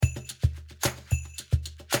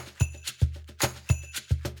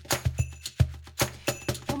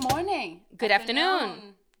Good morning. Good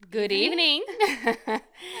afternoon. Good evening.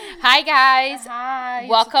 Hi, guys. Hi.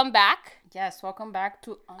 Welcome back. Yes, welcome back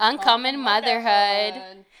to Uncommon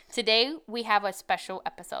Motherhood. Today, we have a special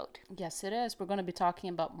episode. Yes, it is. We're going to be talking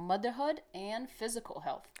about motherhood and physical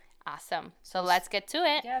health. Awesome. So let's get to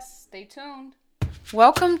it. Yes, stay tuned.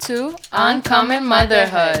 Welcome to Uncommon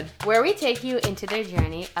Motherhood, where we take you into the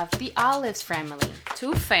journey of the Olives family.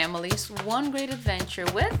 Two families, one great adventure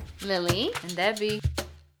with Lily and Debbie.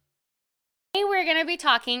 Today we're going to be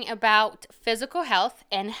talking about physical health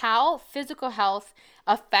and how physical health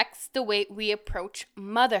affects the way we approach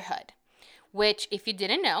motherhood, which, if you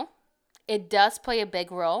didn't know, it does play a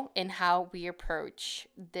big role in how we approach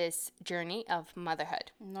this journey of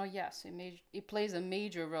motherhood. No, yes, it plays a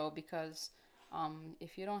major role because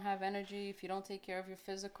if you don't have energy, if you don't take care of your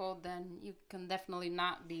physical, then you can definitely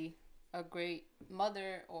not be a great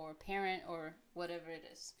mother or parent or whatever it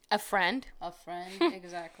is. A friend.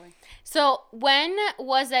 Exactly. So when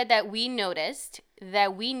was it that we noticed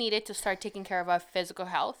that we needed to start taking care of our physical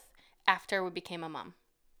health after we became a mom?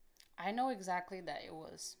 I know exactly that it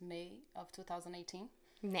was May of 2018.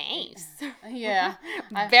 Nice. Yeah.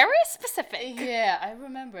 Very specific. Yeah, I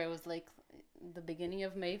remember it was like the beginning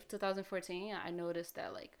of May of 2014. I noticed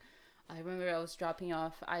that, like, I remember I was dropping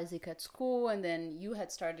off Isaac at school, and then you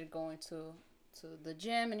had started going to the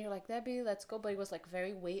gym, and you're like, Debbie, let's go. But it was like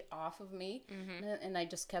very weight off of me. Mm-hmm. And I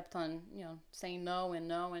just kept on, saying no and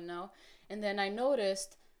no and no. And then I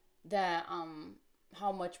noticed that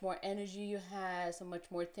how much more energy you had, so much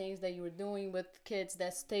more things that you were doing with kids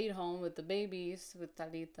that stayed home with the babies, with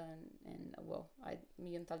Talita and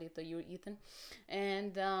me and Talita, you were Ethan.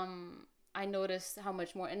 And I noticed how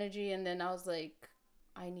much more energy, and then I was like,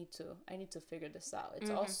 I need to figure this out. It's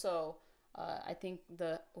also I think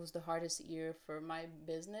it was the hardest year for my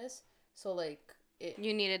business. So like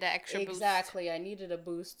you needed an extra boost. Exactly. I needed a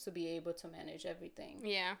boost to be able to manage everything.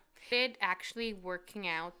 Yeah. Did actually working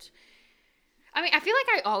out. I mean, I feel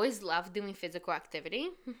like I always loved doing physical activity.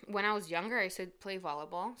 When I was younger, I used to play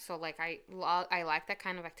volleyball. So, like, I like that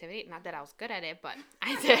kind of activity. Not that I was good at it, but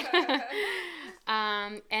I did.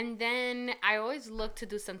 And then I always looked to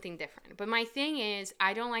do something different. But my thing is,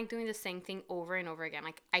 I don't like doing the same thing over and over again.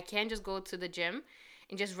 Like, I can't just go to the gym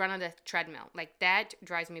and just run on the treadmill. Like, that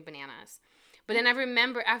drives me bananas. But then I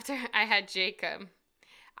remember after I had Jacob,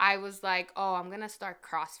 I was like, oh, I'm going to start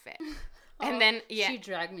CrossFit. And then, yeah. She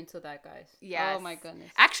dragged me to that, guys. Yes. Oh, my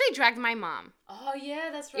goodness. Actually dragged my mom. Oh, yeah,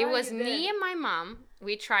 that's right. It was me and my mom.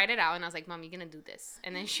 We tried it out, and I was like, Mom, you're going to do this.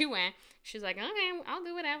 And then she went. She's like, okay, I'll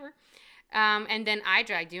do whatever. And then I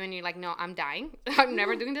dragged you, and you're like, no, I'm dying. I'm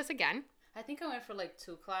never doing this again. I think I went for, like,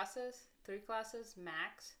 3 classes,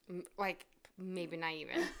 max. Like, maybe not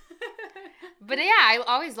even. But, yeah,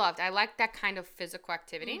 I liked that kind of physical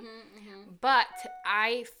activity. But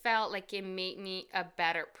I felt like it made me a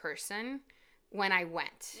better person when I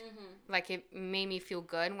went. Like, it made me feel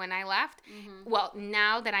good when I left. Well,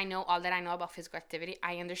 now that I know all that I know about physical activity,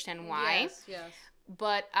 I understand why. Yes.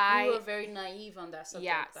 But you were very naive on that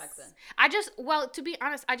subject back then. To be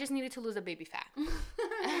honest, I just needed to lose a baby fat.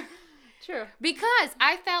 True. Because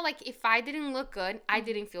I felt like if I didn't look good, I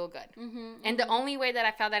didn't feel good. And the only way that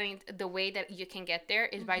I felt that the way that you can get there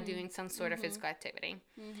is by doing some sort of physical activity.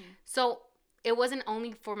 So it wasn't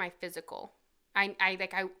only for my physical.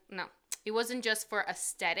 No. It wasn't just for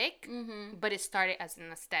aesthetic, but it started as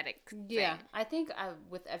an aesthetic thing. Yeah, I think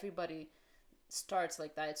with everybody starts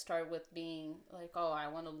like that. It started with being like, oh, I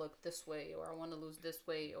want to look this way, or I want to lose this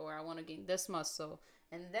weight, or I want to gain this muscle.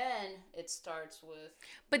 And then it starts with...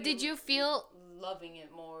 But did you feel... loving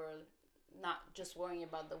it more, not just worrying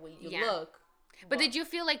about the way you look. But did you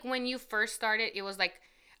feel like when you first started, it was like,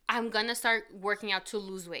 I'm going to start working out to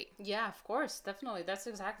lose weight? Yeah, of course. Definitely. That's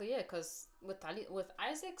exactly it. Because with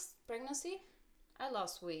Isaac's pregnancy, I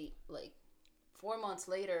lost weight. Like 4 months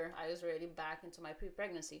later, I was already back into my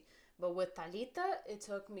pre-pregnancy. But with Talita, it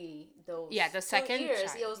took me those the second 2 years.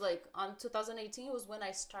 child. It was like on 2018 was when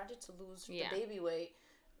I started to lose the baby weight.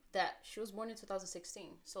 That she was born in 2016.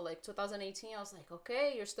 So like 2018, I was like,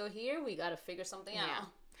 okay, you're still here. We got to figure something out.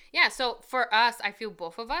 Yeah. So for us, I feel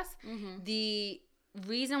both of us, the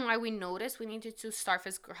reason why we noticed we needed to start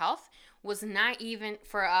physical health was not even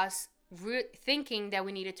for us thinking that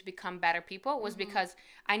we needed to become better people, was because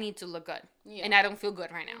I need to look good. Yeah. And I don't feel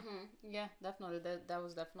good right now. Yeah, definitely. That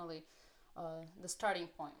was definitely the starting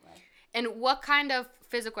point, right? And what kind of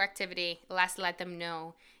physical activity, let's let them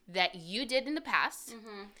know, that you did in the past,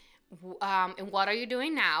 and what are you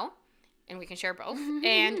doing now, and we can share both.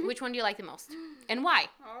 And which one do you like the most, and why?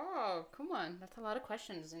 Oh, come on. That's a lot of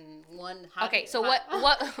questions in one. Okay, so what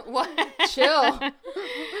Chill.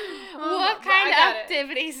 What kind of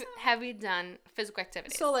activities have you done? Physical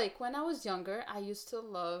activities. So, like, when I was younger, I used to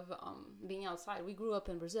love being outside. We grew up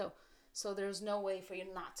in Brazil, so there's no way for you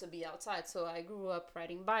not to be outside. So I grew up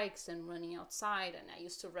riding bikes and running outside, and I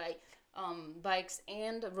used to ride bikes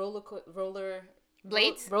and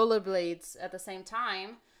rollerblades at the same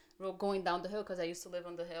time, going down the hill, because I used to live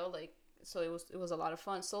on the hill, like, so it was a lot of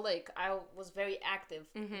fun. So, like, I was very active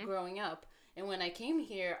growing up. And when I came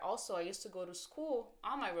here, also, I used to go to school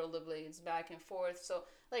on my rollerblades back and forth. So,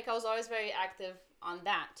 like, I was always very active on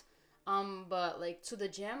that. But, like, to the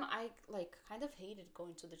gym, I, like, kind of hated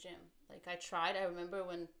going to the gym. Like, I tried. I remember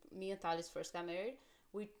when me and Thales first got married,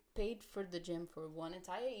 we paid for the gym for one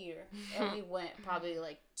entire year. And we went probably,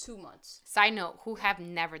 like, 2 months. Side note, who have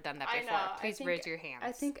never done that before? Please raise your hands.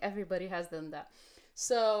 I think everybody has done that.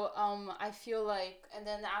 So, I feel like, and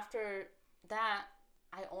then after that,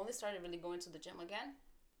 I only started really going to the gym again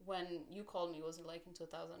when you called me. It was like in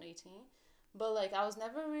 2018. But, like, I was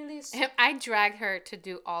never really... I dragged her to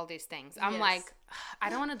do all these things. I'm like, I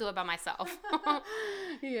don't want to do it by myself.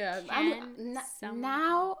 Yeah.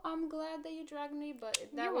 Now I'm glad that you dragged me, but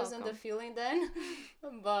that wasn't the feeling then.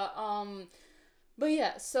 But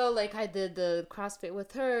yeah, so, like, I did the CrossFit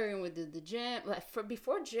with her, and we did the gym. Like,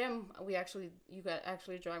 before gym, you got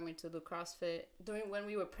actually dragged me to the CrossFit. When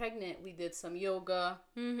we were pregnant, we did some yoga.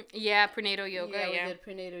 Mm-hmm. Yeah, prenatal yoga. Yeah, we did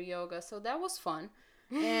prenatal yoga, so that was fun.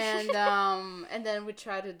 And and then we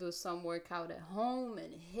tried to do some workout at home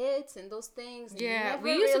and hits and those things. Yeah,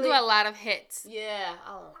 we used to do a lot of hits. Yeah,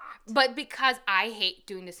 a lot. But because I hate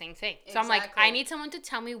doing the same thing. So I'm like, I need someone to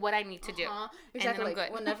tell me what I need to do. Exactly. And then I'm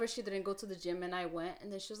good. Whenever she didn't go to the gym and I went,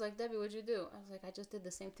 and then she was like, Debbie, what'd you do? I was like, I just did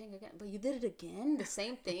the same thing again. But you did it again? The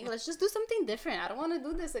same thing? Let's just do something different. I don't want to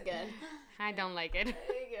do this again. I don't like it.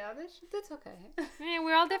 Yeah, that's okay. Yeah,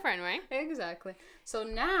 we're all different, right? Exactly. So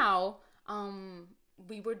now,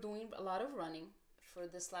 we were doing a lot of running. For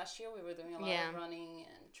this last year, we were doing a lot of running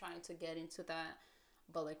and trying to get into that.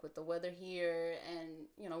 But, like, with the weather here, and,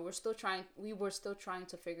 you know, we were still trying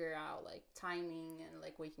to figure out, like, timing and,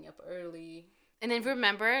 like, waking up early. And then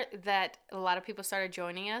remember that a lot of people started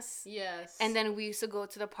joining us. Yes. And then we used to go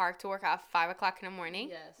to the park to work out at 5 o'clock in the morning.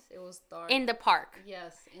 Yes, it was dark. In the park.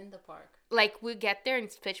 Yes, in the park. Like, we get there and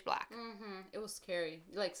it's pitch black. Mm-hmm. It was scary.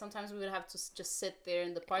 Like, sometimes we would have to just sit there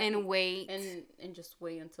in the park. And wait. And just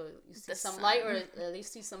wait until you see some light, or at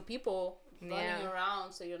least see some people running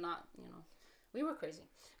around, so you're not, you know. We were crazy.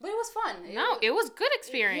 But it was fun. It was good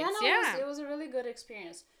experience. It was a really good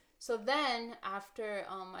experience. So then, after,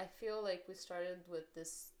 I feel like we started with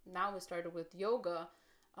this, now we started with yoga.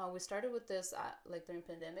 We started with this, like, during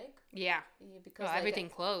pandemic. Yeah. Because everything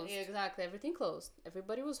closed. Yeah, exactly. Everything closed.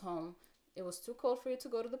 Everybody was home. It was too cold for you to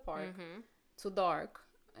go to the park. Mm-hmm. Too dark.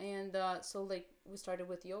 And so, like, we started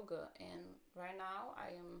with yoga. And right now,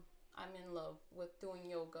 I'm in love with doing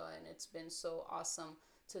yoga. And it's been so awesome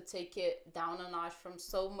to take it down a notch from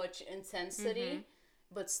so much intensity,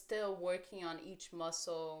 but still working on each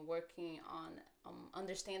muscle, working on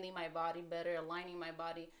understanding my body better, aligning my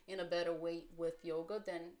body in a better way with yoga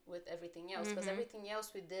than with everything else. Because everything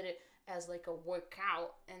else, we did it as, like, a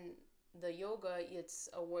workout, and the yoga, it's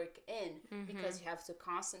a work in, because you have to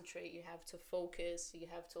concentrate, you have to focus, you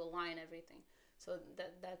have to align everything. So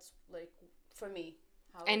that's, like, for me.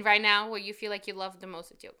 And right now, what you feel like you love the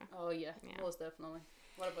most is yoga? Oh, yeah. Most definitely.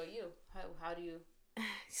 What about you? How do you...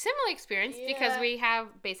 Similar experience, because we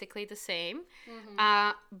have basically the same.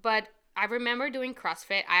 But I remember doing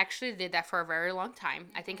CrossFit. I actually did that for a very long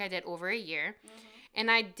time. I think I did over a year.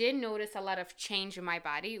 And I did notice a lot of change in my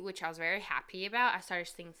body, which I was very happy about. I started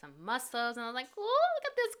seeing some muscles, and I was like, "Oh,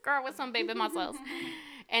 look at this girl with some baby muscles."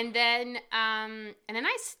 And then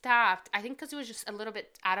I stopped. I think because it was just a little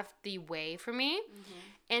bit out of the way for me.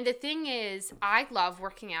 And the thing is, I love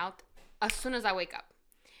working out as soon as I wake up.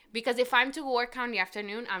 Because if I'm to work out in the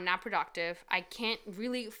afternoon, I'm not productive. I can't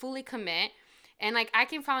really fully commit. And, like, I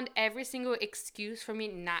can find every single excuse for me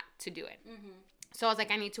not to do it. So I was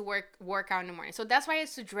like, I need to work out in the morning. So that's why I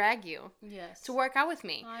used to drag you to work out with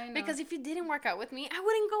me. I know. Because if you didn't work out with me, I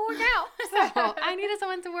wouldn't go work out. So I needed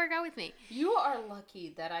someone to work out with me. You are lucky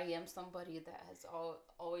that I am somebody that has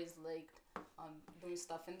always liked doing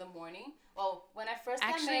stuff in the morning. Well, when I first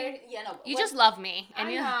got married, you just love me. And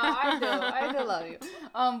I do love you.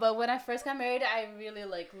 But when I first got married, I really,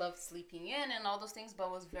 like, loved sleeping in and all those things,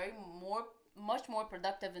 but was much more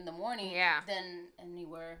productive in the morning than any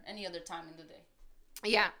other time in the day.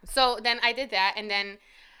 Yeah. So then I did that, and then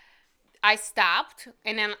I stopped,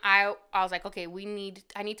 and then I was like, okay,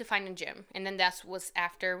 I need to find a gym. And then that was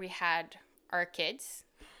after we had our kids.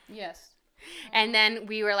 Yes. And then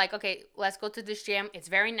we were like, okay, let's go to this gym. It's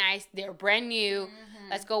very nice. They're brand new.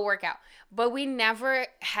 Let's go work out. But we never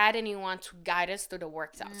had anyone to guide us through the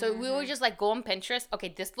workout. So we would just like go on Pinterest.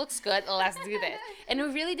 Okay, this looks good. Let's do this. And we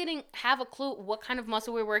really didn't have a clue what kind of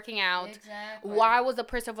muscle we were working out. Exactly. Why was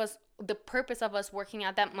the purpose of us working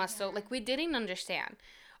out that muscle? Like, we didn't understand.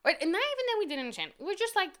 Or, and not even that we didn't understand. We were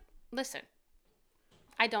just like, listen,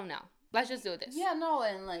 I don't know. Let's just do this. Yeah, no,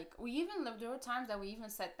 and like there were times that we even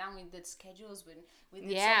sat down, we did schedules, we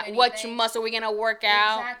did so many which things. muscle we gonna work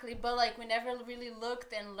out? Exactly, but like we never really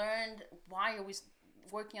looked and learned why are we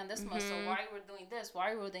working on this muscle, why we're doing this,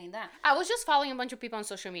 why we're doing that. I was just following a bunch of people on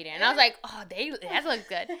social media, and I was like, oh, that looks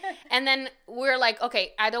good. And then we're like,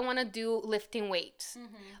 okay, I don't want to do lifting weights,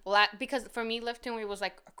 because for me lifting weight was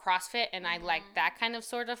like a CrossFit, and I like that kind of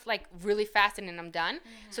sort of like really fast, and then I'm done.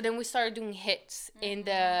 So then we started doing hits in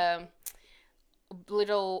the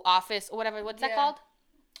little office or whatever. What's that called?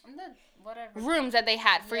 Whatever rooms that they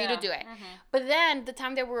had for you to do it. But then the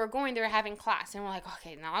time that we were going, they were having class, and we're like,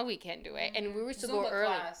 okay, now we can't do it. And we used to go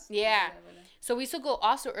early. Yeah. So we used to go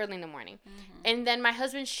also early in the morning. And then my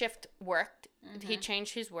husband's shift worked. He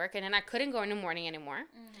changed his work, and then I couldn't go in the morning anymore.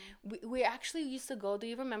 We actually used to go, do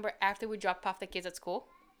you remember, after we dropped off the kids at school?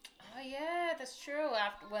 Oh yeah, that's true.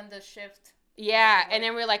 After when the shift. Yeah, and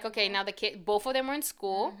then we're like, okay, now both of them were in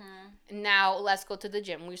school. Now let's go to the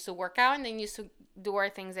gym. We used to work out, and then used to do our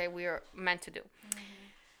things that we were meant to do.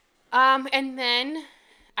 And then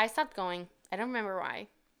I stopped going. I don't remember why.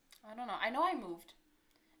 I don't know. I know I moved,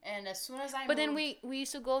 and as soon as I but then we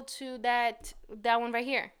used to go to that one right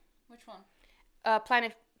here. Which one?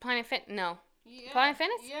 Planet Fit. No. Yeah. Planet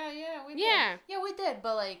Fitness. Yeah, we did. Yeah, we did.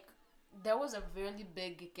 But like, there was a really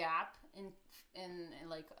big gap in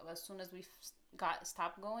like as soon as we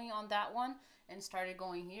stopped going on that one and started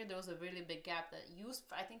going here, there was a really big gap that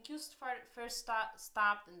I think you first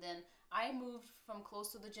stopped, and then I moved from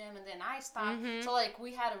close to the gym, and then I stopped. So like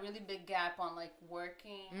we had a really big gap on like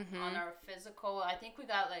working on our physical. I think we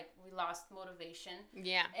lost motivation.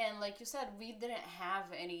 Yeah. And like you said, we didn't have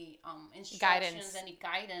any instructions, any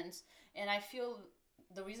guidance, and I feel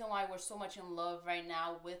the reason why we're so much in love right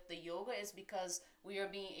now with the yoga is because we are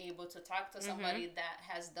being able to talk to somebody that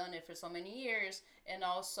has done it for so many years, and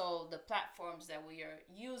also the platforms that we are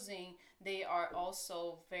using, they are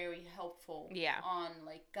also very helpful on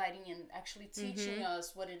like guiding and actually teaching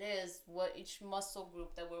us what it is, what each muscle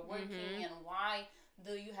group that we're working, and why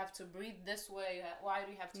do you have to breathe this way, why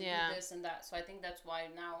do you have to do this and that. So I think that's why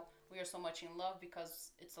now we are so much in love,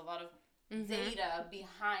 because it's a lot of data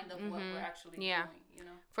behind of what we're actually doing, you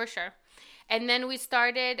know. For sure. And then we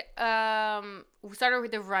started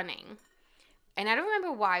with the running. And I don't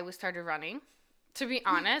remember why we started running. To be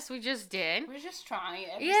honest, we just did. We're just trying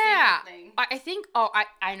every single thing. I think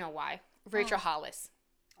I know why. Rachel Hollis.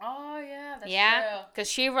 Oh yeah, that's true. Because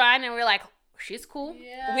she ran, and we're like, she's cool.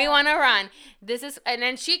 Yeah. We want to run. And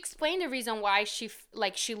then she explained the reason why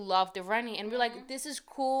she loved the running, and we're like, this is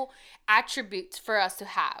cool attributes for us to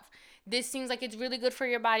have. This seems like it's really good for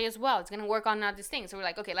your body as well. It's going to work on all these things. So we're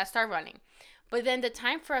like, okay, let's start running. But then the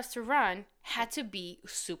time for us to run had to be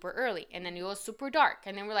super early. And then it was super dark.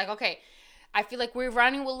 And then we're like, okay, I feel like we're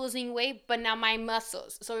running, we're losing weight, but now my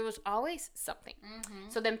muscles. So it was always something.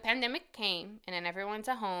 So then pandemic came, and then everyone's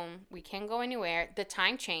at home. We can't go anywhere. The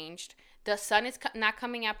time changed. The sun is not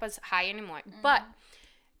coming up as high anymore. But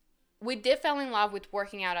we did fall in love with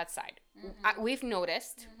working out outside. We've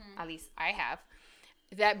noticed, at least I have,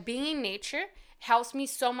 that being in nature helps me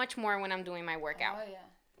so much more when I'm doing my workout. Oh, yeah.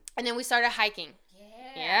 And then we started hiking.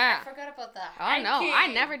 Yeah. I forgot about that. Oh, no. I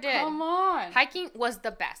never did. Come on. Hiking was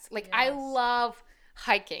the best. Like, I love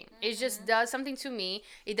hiking. It just does something to me.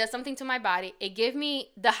 It does something to my body. It gives me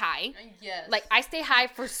the high. Yes. Like, I stay high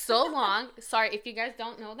for so long. Sorry, if you guys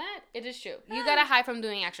don't know that, it is true. You got a high from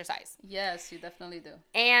doing exercise. Yes, you definitely do.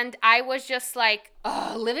 And I was just like,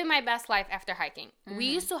 living my best life after hiking. We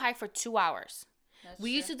used to hike for 2 hours.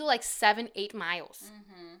 We used to do like 7-8 miles.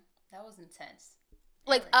 That was intense.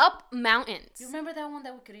 Like up mountains. You remember that one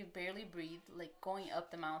that we could barely breathe, like going up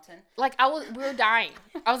the mountain? Like we were dying.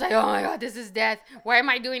 I was like, oh my God, this is death. Why am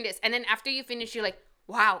I doing this? And then after you finish, you're like,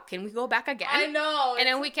 wow, can we go back again? I know. And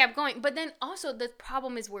then we kept going. But then also the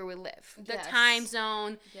problem is where we live. The time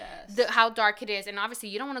zone. Yes. How dark it is. And obviously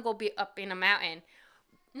you don't want to go be up in a mountain.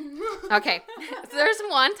 Okay. So there's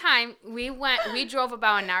one time we drove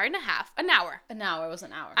about an hour. It was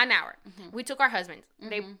an hour. We took our husbands.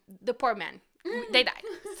 The poor men, they died.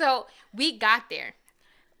 So we got there.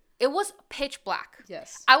 it was pitch black.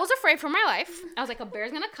 Yes. I was afraid for my life. I was like, a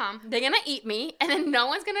bear's gonna come, they're gonna eat me, and then no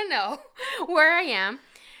one's gonna know where I am.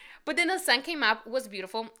 But then the sun came up, it was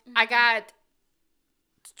beautiful. I got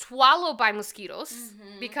swallowed by mosquitoes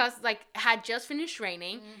because like had just finished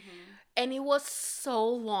raining, and it was so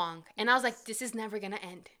long, and I was like, this is never gonna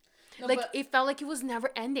end. No, like it felt like it was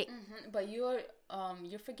never ending. But you're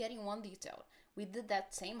forgetting one detail. We did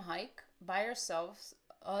that same hike by ourselves,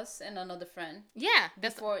 us and another friend. Yeah,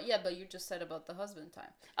 but you just said about the husband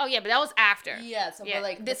time. Oh yeah, but that was after. Yeah, so but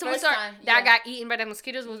like this the first time that got eaten by the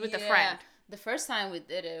mosquitoes was with a friend. The first time we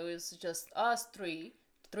did it, it was just us three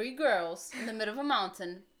girls in the middle of a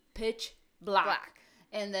mountain, pitch black.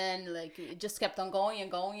 And then like it just kept on going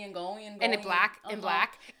and going and going and going. And it black and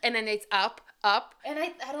black, and then it's up. And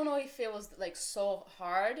I don't know if it was like so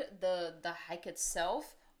hard the hike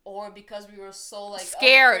itself, or because we were so like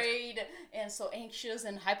scared, afraid and so anxious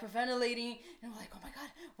and hyperventilating, and we're like, oh my god,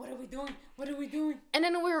 what are we doing? And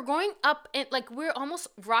then we were going up and like we're almost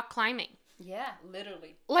rock climbing. Yeah,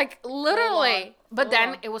 literally. Like literally. But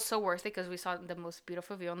then it was so worth it because we saw the most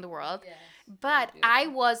beautiful view in the world. Yes, but I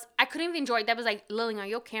couldn't even enjoy it. That was like, Lillian, are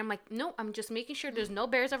you okay? I'm like, no, I'm just making sure there's no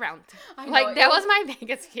bears around. Like that was my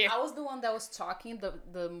biggest fear. I was the one that was talking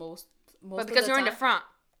the most but because you're in the front.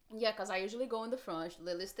 Yeah, because I usually go in the front.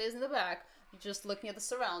 Lily stays in the back, just looking at the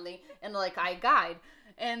surrounding, and like I guide.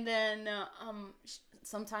 And then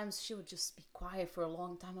sometimes she would just be quiet for a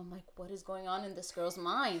long time. I'm like, what is going on in this girl's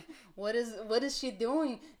mind? What is she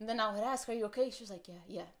doing? And then I would ask, are you okay? She was like,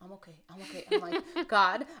 yeah, I'm okay. I'm like,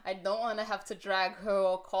 God, I don't want to have to drag her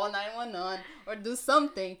or call 911 or do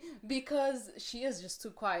something because she is just too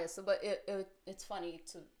quiet. So, but it's funny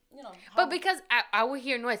to, But because I would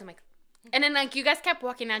hear noise, I'm like, and then like you guys kept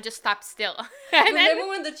walking and I just stopped still. Remember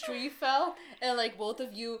when the tree fell and like both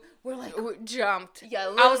of you were like jumped?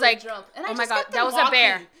 Yeah, I was like, jumped. And oh my god, that was a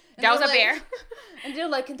bear. That was a bear. And they're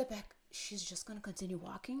like in the back, she's just gonna continue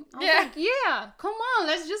walking. I was like, yeah, come on,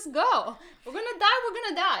 let's just go. We're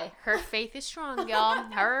gonna die. Her faith is strong, y'all.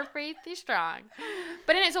 Her faith is strong.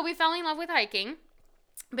 But anyway, so we fell in love with hiking.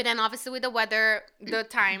 But then obviously with the weather, the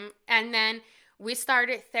time, and then we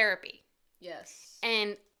started therapy. Yes.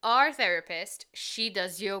 And our therapist, she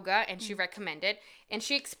does yoga and she recommended, and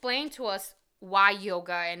she explained to us why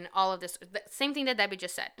yoga and all of this, the same thing that Debbie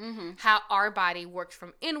just said, how our body works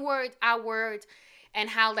from inward, outward, and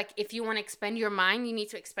how like if you want to expand your mind, you need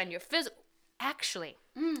to expand your physical. Actually,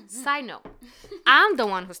 side note, I'm the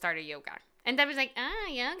one who started yoga. And Debbie's like,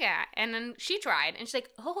 yoga. And then she tried. And she's like,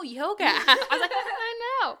 oh, yoga. I was like, I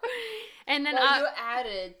know. And then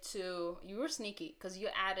you were sneaky. Because you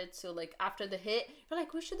added to, like, after the hit, you're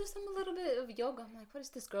like, we should do a little bit of yoga. I'm like, what is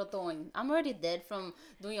this girl doing? I'm already dead from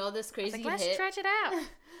doing all this crazy hit. Let's stretch it out.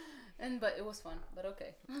 But it was fun. But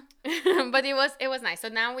okay. But it was nice. So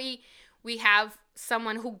now we have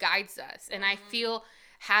someone who guides us. And I feel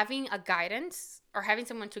having a guidance or having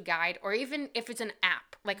someone to guide, or even if it's an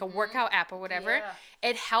app, like a workout app or whatever,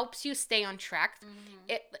 it helps you stay on track.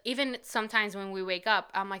 Even sometimes when we wake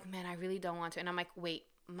up, I'm like, man, I really don't want to. And I'm like, wait,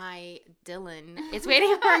 my Dylan is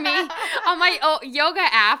waiting for me on my yoga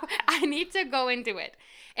app. I need to go into it.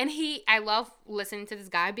 And I love listening to this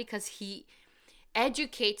guy because he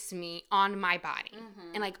educates me on my body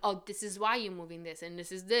and like, oh, this is why you're moving this and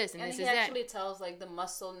this is this and this is that. And he actually tells like the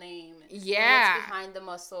muscle name, what's behind the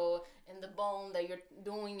muscle and the bone that you're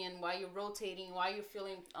doing and why you're rotating, why you're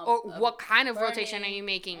feeling or what kind of rotation are you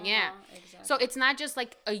making. Exactly. So it's not just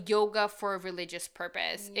like a yoga for a religious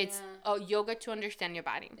purpose. It's a yoga to understand your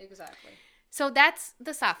body. Exactly. So that's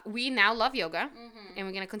the stuff. We now love yoga, and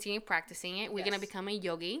we're going to continue practicing it. We're going to become a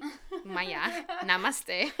yogi. Maya.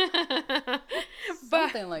 Namaste.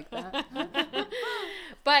 Something like that.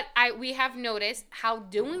 But we have noticed how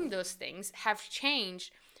doing those things have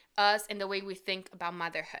changed us and the way we think about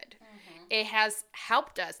motherhood. It has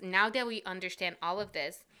helped us, now that we understand all of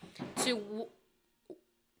this,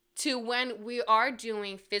 to when we are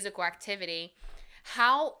doing physical activity,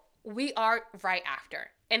 how we are right after.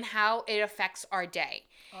 And how it affects our day.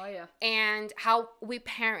 Oh, yeah. And how we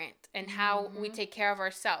parent and how we take care of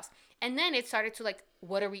ourselves. And then it started to like,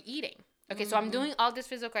 what are we eating? Okay, so I'm doing all this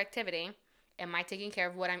physical activity. Am I taking care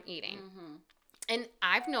of what I'm eating? And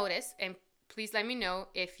I've noticed, and please let me know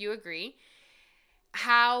if you agree,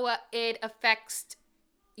 how it affects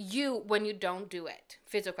you when you don't do it,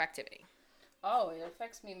 physical activity. Oh, it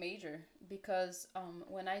affects me major. Because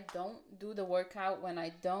when I don't do the workout, when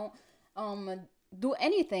I don't... do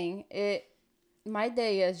anything, my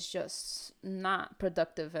day is just not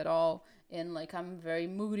productive at all, and like I'm very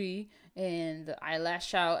moody and I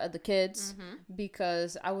lash out at the kids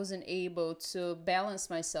because I wasn't able to balance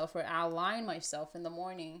myself or align myself in the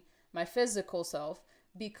morning, my physical self,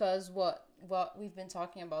 because what we've been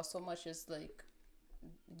talking about so much is like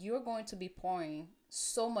you're going to be pouring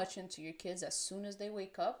so much into your kids as soon as they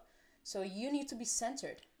wake up. So you need to be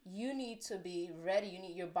centered. You need to be ready. You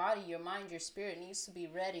need your body, your mind, your spirit needs to be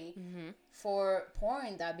ready for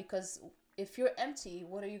pouring that, because if you're empty,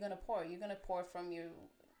 what are you going to pour? You're going to pour from your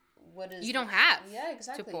what is You don't have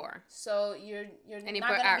exactly to pour. So you're And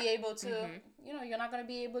not going to be able to you're not going to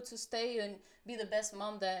be able to stay and be the best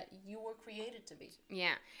mom that you were created to be.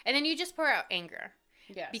 Yeah. And then you just pour out anger.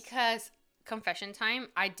 Yes. Because confession time,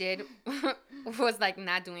 I did was like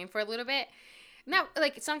not doing for a little bit. Now,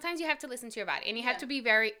 like sometimes you have to listen to your body, and you have to be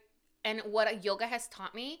very, and what yoga has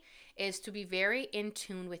taught me is to be very in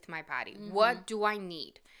tune with my body. What do I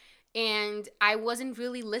need? And I wasn't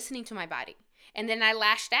really listening to my body. And then I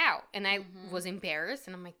lashed out and I was embarrassed,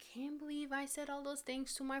 and I'm like, can't believe I said all those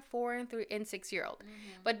things to my 4 and 3 and 6-year-old.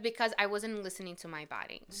 But because I wasn't listening to my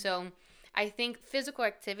body. So I think physical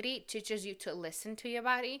activity teaches you to listen to your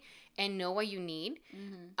body and know what you need.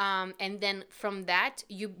 And then from that,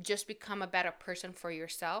 you just become a better person for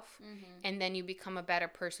yourself. And then you become a better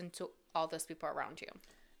person to all those people around you.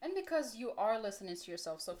 And because you are listening to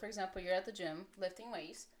yourself. So, for example, you're at the gym lifting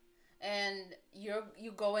weights, and you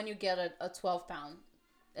go and you get a 12 pound,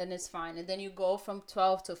 and it's fine. And then you go from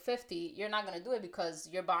 12 to 50. You're not going to do it because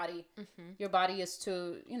your body is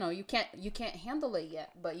too, you can't handle it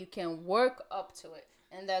yet, but you can work up to it.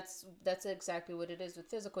 And that's exactly what it is with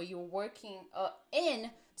physical. You're working in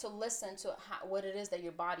to listen to what it is that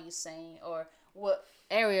your body is saying, or what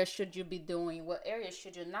area should you be doing, what area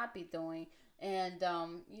should you not be doing, and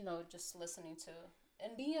just listening to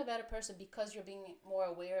and being a better person, because you're being more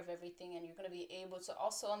aware of everything, and you're going to be able to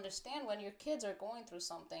also understand when your kids are going through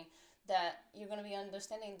something, that you're going to be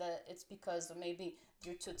understanding that it's because maybe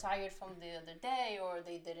you're too tired from the other day, or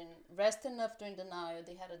they didn't rest enough during the night, or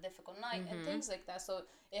they had a difficult night, and things like that. So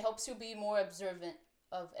it helps you be more observant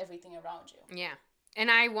of everything around you. Yeah. And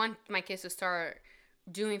I want my kids to start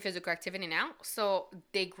doing physical activity now, so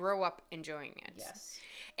they grow up enjoying it. Yes.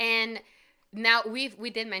 And now we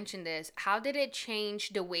did mention this. How did it change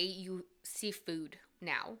the way you see food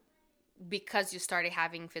now? Because you started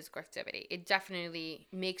having physical activity. It definitely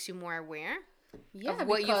makes you more aware of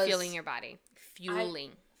what you feel in your body.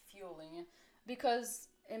 Fueling. Because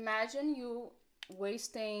imagine you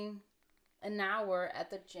wasting an hour at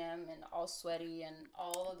the gym and all sweaty and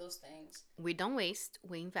all of those things. We don't waste,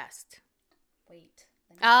 we invest. Wait.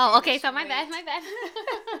 Oh, okay. So my bad.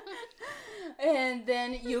 And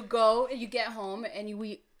then you go and you get home and you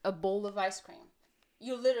eat a bowl of ice cream.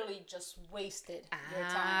 You literally just wasted your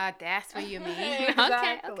time. Ah, that's what you mean.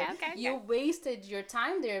 Exactly. Okay. You wasted your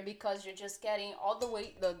time there, because you're just getting all the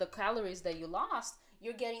weight, the calories that you lost,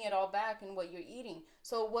 you're getting it all back in what you're eating.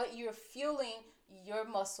 So what you're fueling your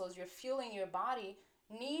muscles, you're fueling your body,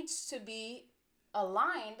 needs to be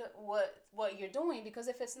aligned what you're doing, because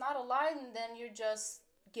if it's not aligned, then you're just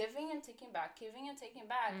giving and taking back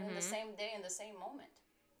in the same day, in the same moment.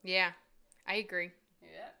 Yeah, I agree.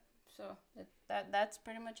 Yeah, so that's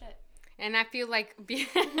pretty much it. And I feel like I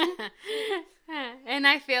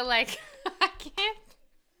can't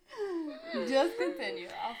just continue.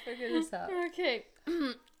 I'll figure this out. Okay.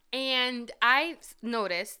 And I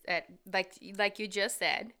noticed that, like you just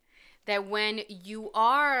said, that when you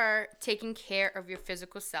are taking care of your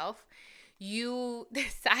physical self, you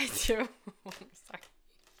decide to... sorry.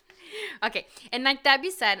 Okay. And like that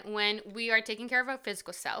being said, when we are taking care of our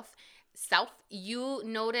physical self, you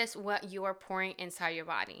notice what you are pouring inside your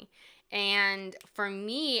body. And for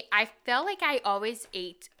me, I felt like I always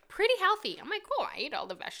ate pretty healthy. I'm like, cool, I eat all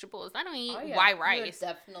the vegetables. I don't eat white rice.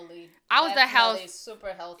 You're definitely. I was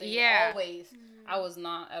super healthy. Yeah. Always. I was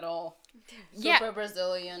not at all. Yeah. Super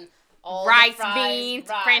Brazilian. All rice, fries, beans,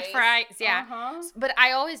 French fries, yeah. But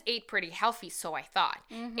I always ate pretty healthy, so I thought.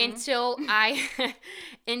 Until I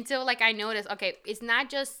noticed, okay, it's not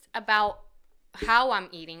just about how I'm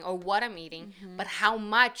eating or what I'm eating, but how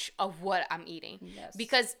much of what I'm eating. Yes.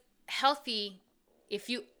 Because healthy, if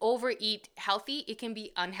you overeat healthy, it can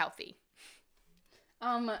be unhealthy.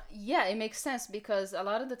 Yeah, it makes sense, because a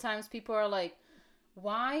lot of the times people are like,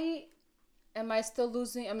 why am I still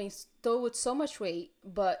still with so much weight,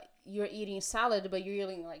 but you're eating salad, but you're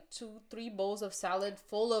eating like 2-3 bowls of salad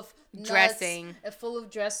full of dressing, full of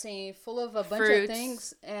a bunch fruits. of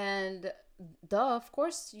things, and of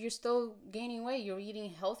course you're still gaining weight. You're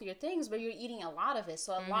eating healthier things, but you're eating a lot of it.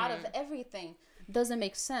 So a lot of everything doesn't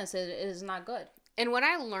make sense. It is not good. And what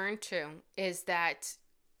I learned too is that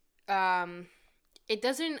it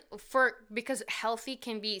doesn't because healthy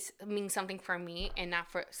can mean something for me and not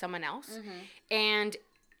for someone else. And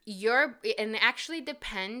and it actually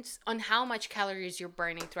depends on how much calories you're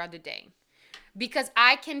burning throughout the day, because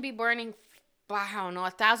I can be burning, I don't know,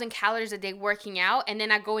 1,000 calories a day working out, and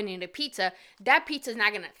then I go and eat a pizza. That pizza is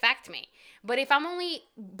not going to affect me. But if I'm only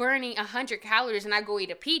burning 100 calories and I go eat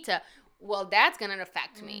a pizza, well, that's going to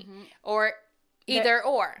affect me. Or either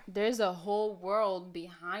or. There's a whole world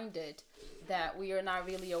behind it that we are not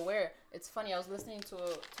really aware. It's funny, I was listening to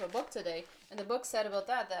a book today, and the book said about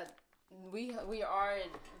that we are,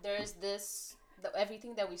 there's this,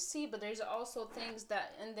 everything that we see, but there's also things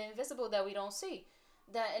that in the invisible that we don't see.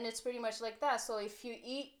 And it's pretty much like that. So if you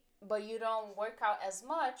eat but you don't work out as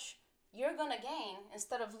much, you're gonna gain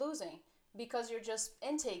instead of losing, because you're just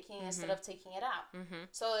intaking instead of taking it out.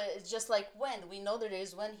 So it's just like wind. We know that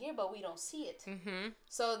there's wind here, but we don't see it.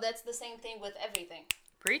 So that's the same thing with everything.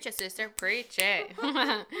 Preach it, sister. Preach it.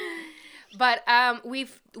 But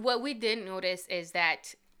what we did notice is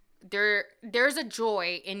that there's a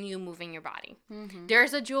joy in you moving your body.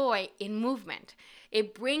 There's a joy in movement.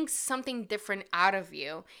 It brings something different out of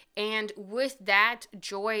you. And with that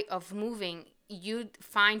joy of moving, you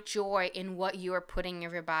find joy in what you are putting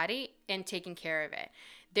in your body and taking care of it.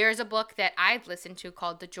 There's a book that I've listened to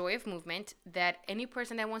called The Joy of Movement that any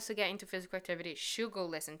person that wants to get into physical activity should go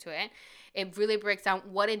listen to it. It really breaks down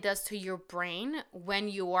what it does to your brain when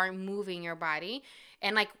you are moving your body.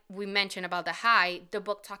 And like we mentioned about the high, the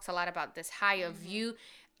book talks a lot about this high of you.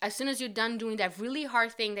 As soon as you're done doing that really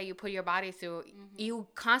hard thing that you put your body through, you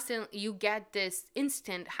get this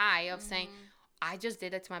instant high of saying, I just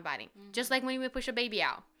did that to my body. Just like when you push a baby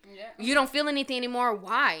out. Yeah. You don't feel anything anymore.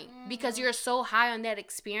 Why? Because you're so high on that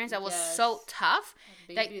experience that was so tough.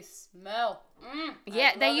 Baby smell.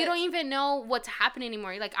 That you don't even know what's happening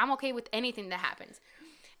anymore. You're like, I'm okay with anything that happens.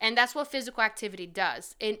 And that's what physical activity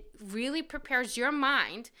does. It really prepares your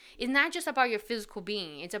mind. It's not just about your physical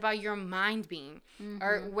being. It's about your mind being,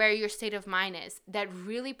 or where your state of mind is. That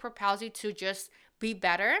really propels you to just be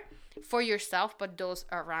better for yourself, but those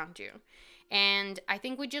around you. And I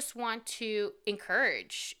think we just want to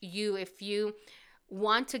encourage you, if you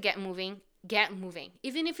want to get moving,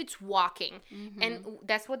 even if it's walking. And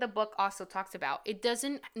that's what the book also talks about. It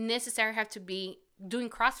doesn't necessarily have to be doing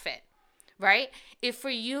CrossFit. Right? If for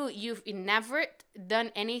you've never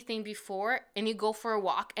done anything before and you go for a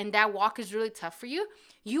walk and that walk is really tough for you,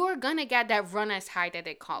 you are going to get that runner's high that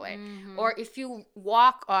they call it. Or if you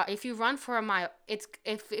if you run for a mile,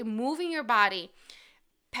 if moving your body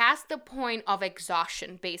past the point of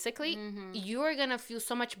exhaustion, basically, you are going to feel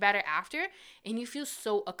so much better after, and you feel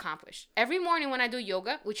so accomplished. Every morning when I do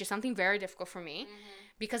yoga, which is something very difficult for me,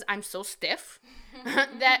 because I'm so stiff,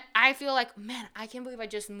 that I feel like, man, I can't believe I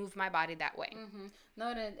just moved my body that way.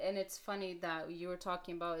 No, and it's funny that you were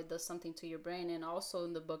talking about it does something to your brain. And also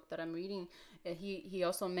in the book that I'm reading, he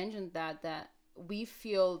also mentioned that we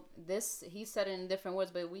feel this, he said it in different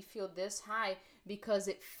words, but we feel this high because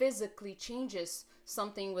it physically changes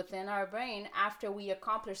something within our brain after we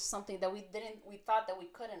accomplish something that we thought that we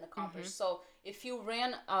couldn't accomplish. So if you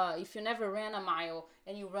never ran a mile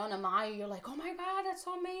and you run a mile, you're like, oh my God, that's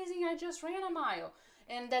so amazing, I just ran a mile.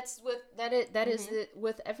 And that's is it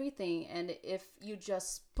with everything. And if you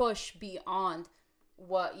just push beyond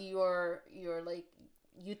what you're like,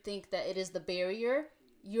 you think that it is the barrier,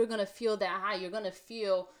 you're gonna feel that high. You're gonna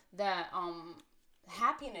feel that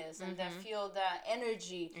happiness and that feel that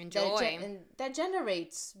energy and joy that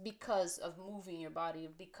generates because of moving your body,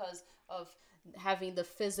 because of having the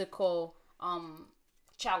physical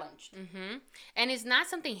challenge. And it's not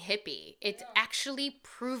something hippie. It's actually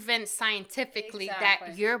proven scientifically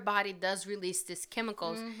that your body does release these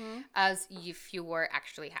chemicals as if you were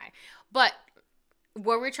actually high. But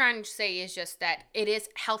what we're trying to say is just that it is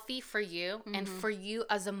healthy for you and for you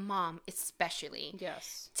as a mom especially.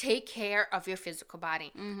 Yes. Take care of your physical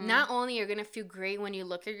body. Not only you're going to feel great when you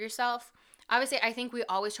look at yourself. Obviously, I think we're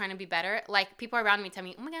always trying to be better. Like, people around me tell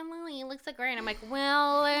me, oh my God, Lily, you look so great. I'm like,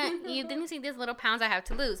 well, you didn't see these little pounds I have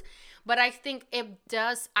to lose. But I think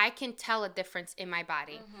I can tell a difference in my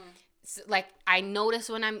body. So, like, I notice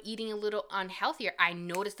when I'm eating a little unhealthier, I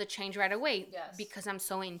notice the change right away because I'm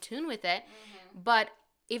so in tune with it. But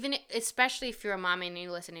especially if you're a mom and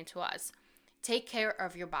you're listening to us, take care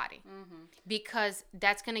of your body because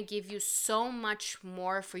that's going to give you so much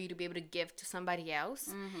more for you to be able to give to somebody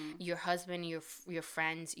else, your husband, your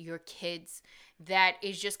friends, your kids, that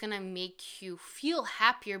is just going to make you feel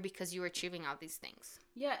happier because you're achieving all these things.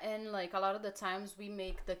 Yeah, and like a lot of the times we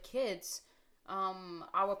make the kids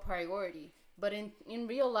our priority. But in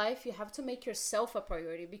real life, you have to make yourself a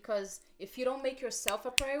priority, because if you don't make yourself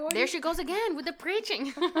a priority, There she goes again with the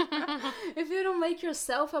preaching. if you don't make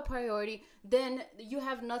yourself a priority, then you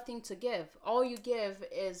have nothing to give. All you give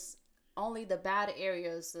is only the bad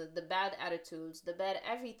areas, the bad attitudes, the bad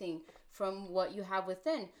everything from what you have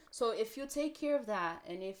within. So if you take care of that,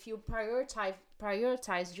 and if you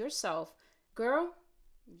prioritize yourself, girl,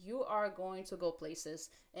 you are going to go places,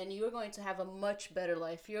 and you're going to have a much better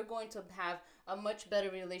life. You're going to have a much better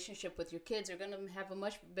relationship with your kids. You're going to have a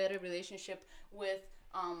much better relationship with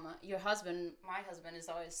your husband. My husband is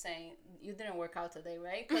always saying, you didn't work out today,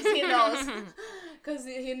 right? Because he knows, because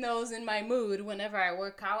he knows in my mood whenever I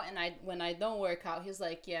work out, and when I don't work out, he's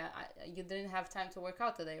like, yeah, you didn't have time to work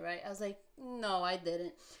out today, right? I was like, no, I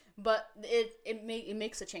didn't. But it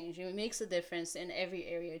makes a change. It makes a difference in every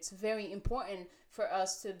area. It's very important for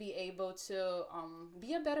us to be able to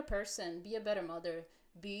be a better person, be a better mother,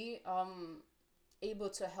 be able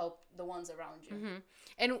to help the ones around you. Mm-hmm.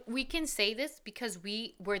 And we can say this because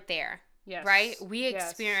we were there, yes. right? We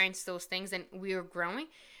experienced those things, and we were growing,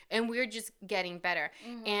 and we're just getting better.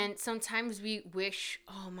 Mm-hmm. And sometimes we wish,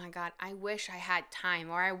 oh my God, I wish I had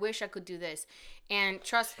time, or I wish I could do this. And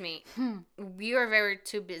trust me, we are very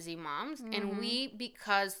two busy moms, mm-hmm. and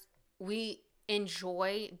because we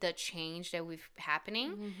enjoy the change that we've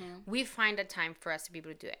happening, mm-hmm. we find a time for us to be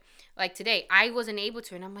able to do it. Like today, I wasn't able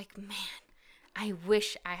to, and I'm like, man, I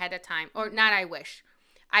wish I had the time. Or not I wish.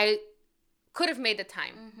 I could have made the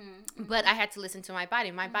time. Mm-hmm. But I had to listen to my body.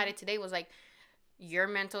 My body today was like, you're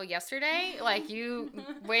mental yesterday. Like, you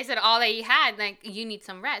wasted all that you had. Like, you need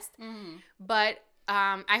some rest. Mm-hmm. But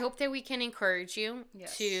I hope that we can encourage you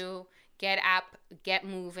to get up, get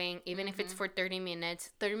moving, even if it's for 30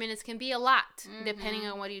 minutes. 30 minutes can be a lot, depending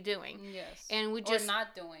on what you're doing. Yes. And we just... Or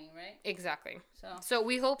not doing, right? Exactly. So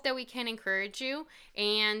we hope that we can encourage you,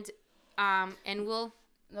 and we'll...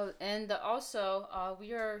 No, and also,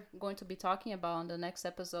 we are going to be talking about on the next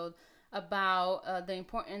episode about the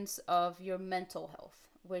importance of your mental health,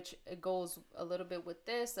 which it goes a little bit with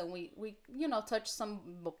this, and we touch some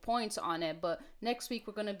points on it. But next week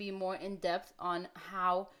we're going to be more in depth on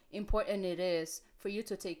how important it is for you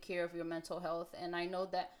to take care of your mental health. And I know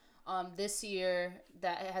that this year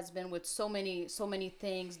that has been with so many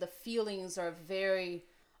things, the feelings are very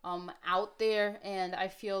out there, and I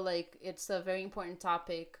feel like it's a very important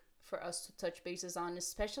topic for us to touch bases on,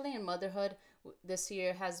 especially in motherhood. This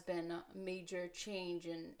year has been a major change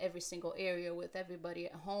in every single area, with everybody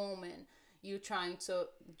at home and you trying to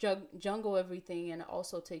juggle everything and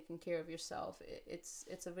also taking care of yourself.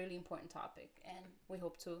 It's a really important topic, and we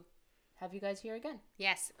hope to have you guys here again.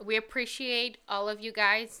 Yes, we appreciate all of you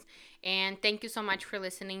guys, and thank you so much for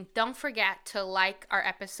listening. Don't forget to like our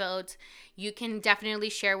episodes. You can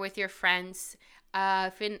definitely share with your friends.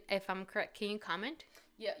 If I'm correct, can you comment?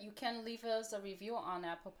 Yeah, you can leave us a review on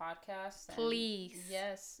Apple Podcasts. Please.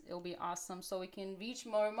 Yes, it'll be awesome, so we can reach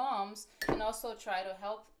more moms and also try to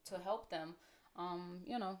help them,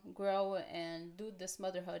 grow and do this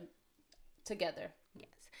motherhood together. Yes.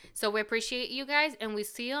 So we appreciate you guys, and we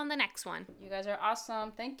see you on the next one. You guys are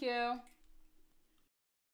awesome. Thank you.